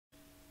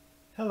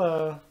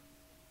Hello,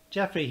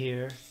 Jeffrey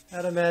here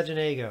at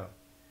imagineigo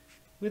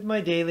with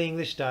my daily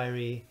English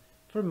diary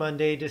for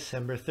Monday,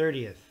 December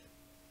 30th.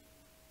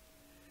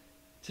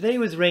 Today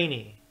was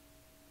rainy,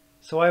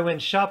 so I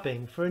went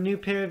shopping for a new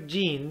pair of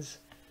jeans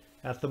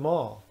at the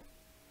mall.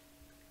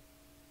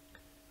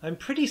 I'm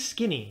pretty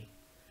skinny,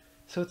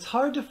 so it's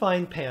hard to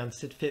find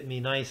pants that fit me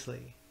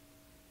nicely.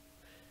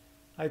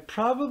 I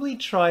probably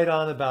tried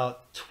on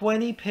about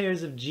 20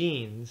 pairs of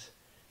jeans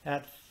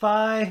at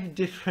 5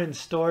 different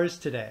stores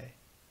today.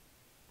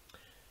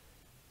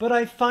 But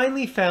I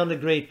finally found a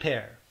great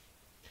pair.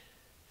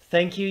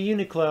 Thank you,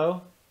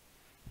 Uniqlo.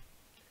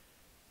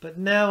 But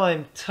now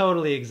I'm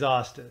totally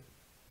exhausted.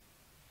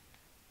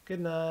 Good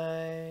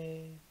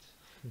night.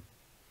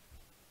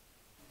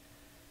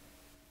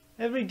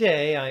 Every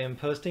day I am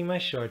posting my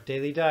short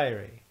daily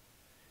diary.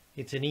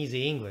 It's in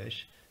easy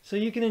English, so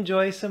you can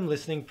enjoy some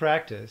listening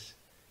practice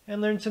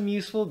and learn some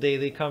useful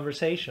daily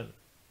conversation.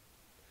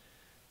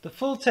 The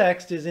full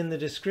text is in the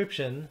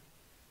description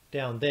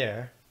down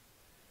there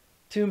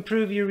to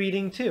improve your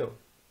reading too.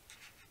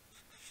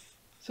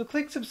 So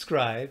click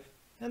subscribe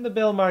and the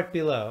bell mark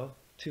below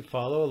to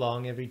follow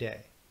along every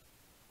day.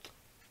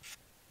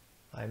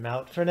 I'm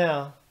out for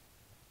now.